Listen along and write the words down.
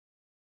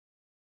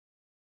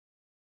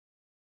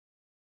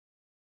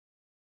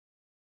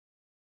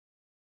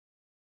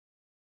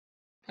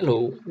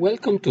Hello,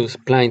 welcome to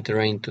Spline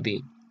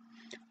Terrain2D.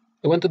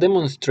 I want to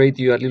demonstrate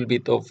you a little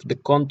bit of the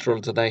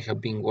controls that I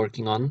have been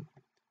working on.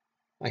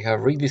 I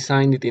have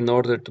redesigned it in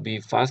order to be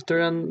faster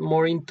and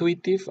more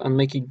intuitive and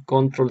making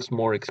controls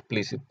more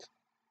explicit.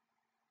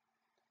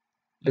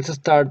 Let's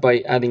start by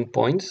adding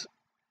points.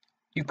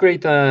 You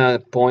create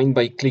a point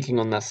by clicking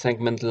on a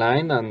segment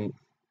line and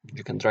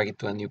you can drag it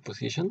to a new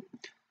position.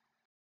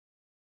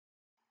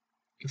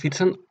 If it's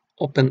an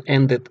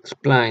open-ended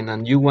spline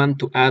and you want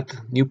to add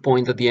new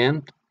point at the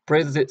end,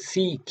 press the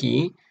C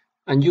key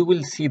and you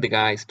will see the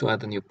guides to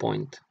add a new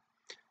point.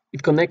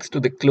 It connects to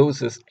the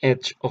closest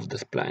edge of the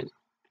spline.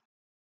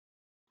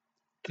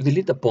 To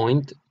delete a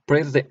point,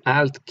 press the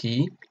Alt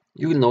key.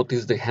 You will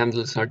notice the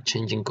handles are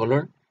changing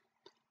color.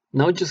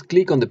 Now just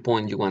click on the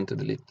point you want to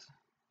delete.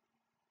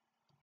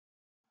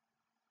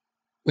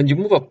 When you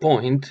move a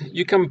point,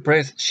 you can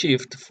press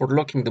Shift for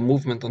locking the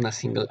movement on a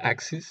single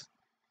axis.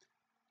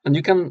 And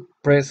you can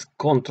press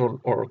Ctrl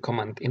or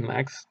Command in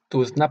Max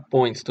to snap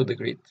points to the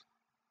grid.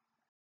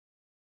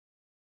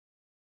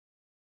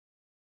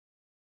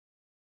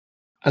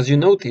 As you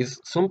notice,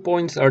 some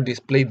points are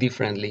displayed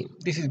differently.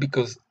 This is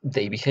because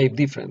they behave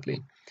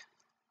differently.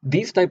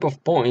 This type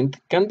of point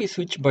can be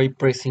switched by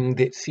pressing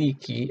the C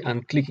key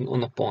and clicking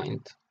on a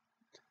point.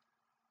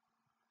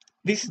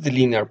 This is the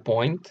linear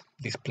point,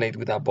 displayed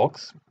with a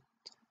box,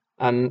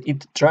 and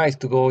it tries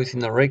to go in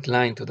a direct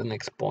line to the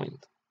next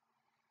point.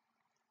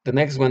 The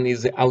next one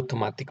is the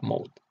automatic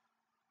mode.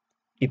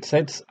 It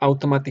sets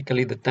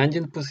automatically the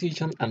tangent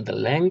position and the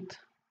length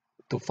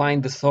to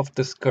find the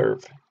softest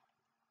curve.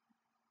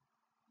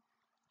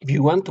 If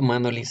you want to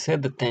manually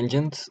set the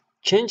tangents,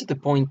 change the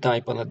point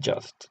type and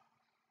adjust.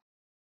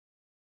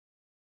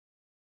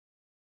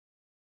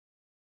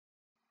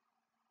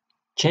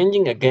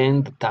 Changing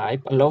again the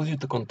type allows you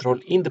to control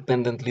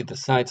independently the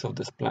sides of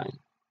the spline.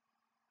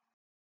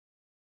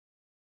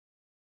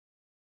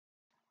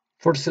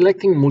 For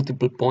selecting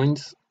multiple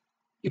points,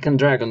 you can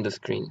drag on the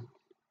screen.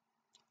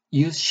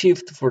 Use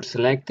Shift for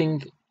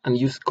selecting and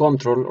use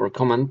Ctrl or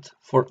Command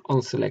for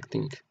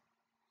unselecting.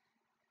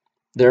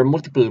 There are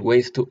multiple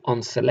ways to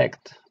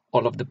unselect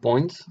all of the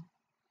points.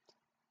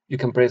 You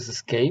can press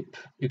Escape,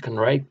 you can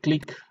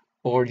right-click,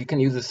 or you can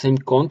use the same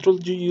control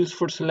you use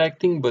for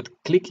selecting, but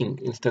clicking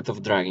instead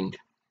of dragging.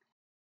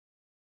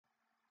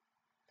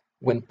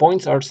 When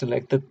points are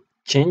selected,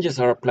 changes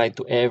are applied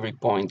to every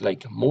point,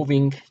 like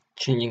moving,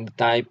 changing the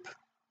type,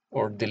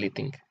 or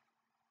deleting.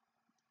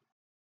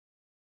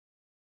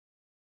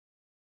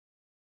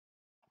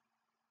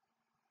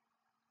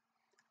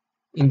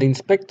 In the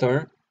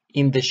inspector,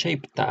 in the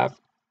Shape tab,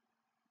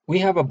 we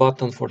have a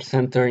button for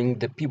centering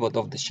the pivot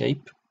of the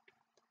shape,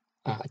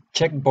 a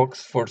checkbox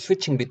for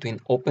switching between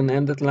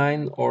open-ended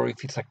line or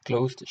if it's a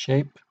closed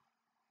shape,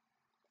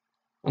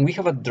 and we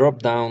have a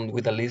drop-down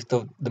with a list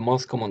of the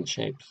most common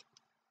shapes.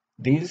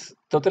 This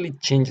totally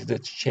changes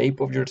the shape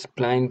of your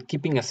spline,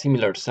 keeping a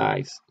similar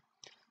size,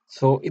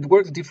 so it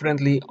works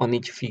differently on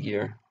each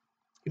figure.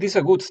 It is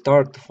a good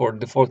start for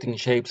defaulting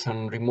shapes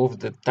and remove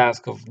the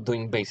task of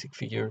doing basic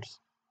figures.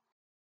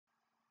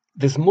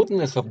 The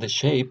smoothness of the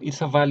shape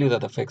is a value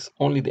that affects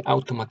only the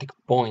automatic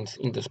points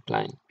in the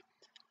spline.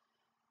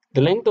 The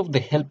length of the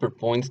helper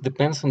points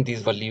depends on this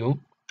value,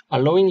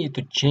 allowing you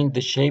to change the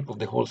shape of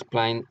the whole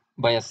spline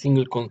by a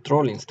single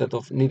control instead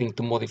of needing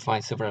to modify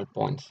several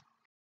points.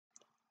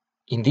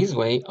 In this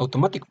way,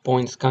 automatic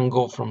points can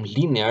go from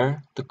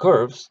linear to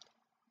curves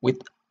with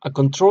a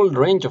controlled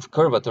range of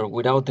curvature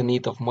without the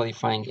need of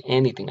modifying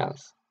anything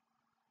else.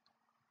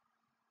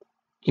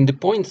 In the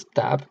Points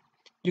tab,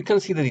 you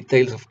can see the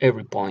details of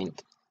every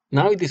point.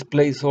 Now it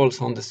displays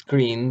also on the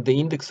screen the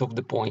index of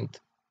the point.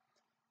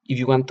 If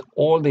you want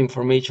all the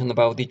information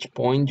about each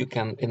point, you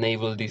can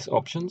enable these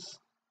options.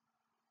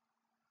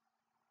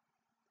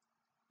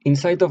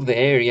 Inside of the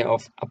area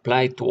of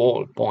Apply to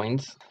All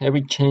points,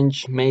 every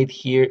change made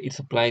here is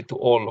applied to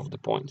all of the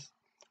points.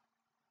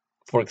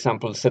 For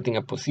example, setting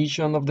a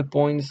position of the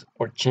points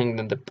or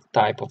changing the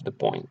type of the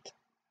point.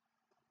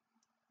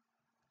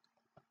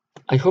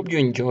 I hope you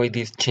enjoy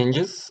these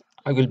changes.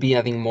 I will be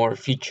adding more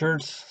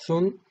features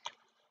soon,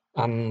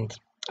 and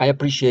I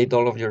appreciate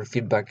all of your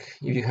feedback.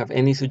 If you have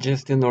any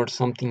suggestion or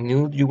something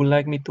new you would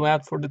like me to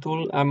add for the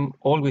tool, I'm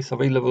always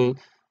available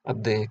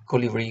at the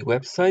Colibri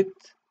website,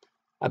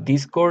 at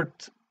Discord,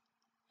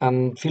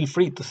 and feel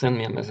free to send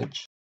me a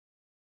message.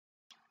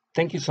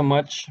 Thank you so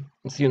much,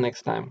 and see you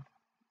next time.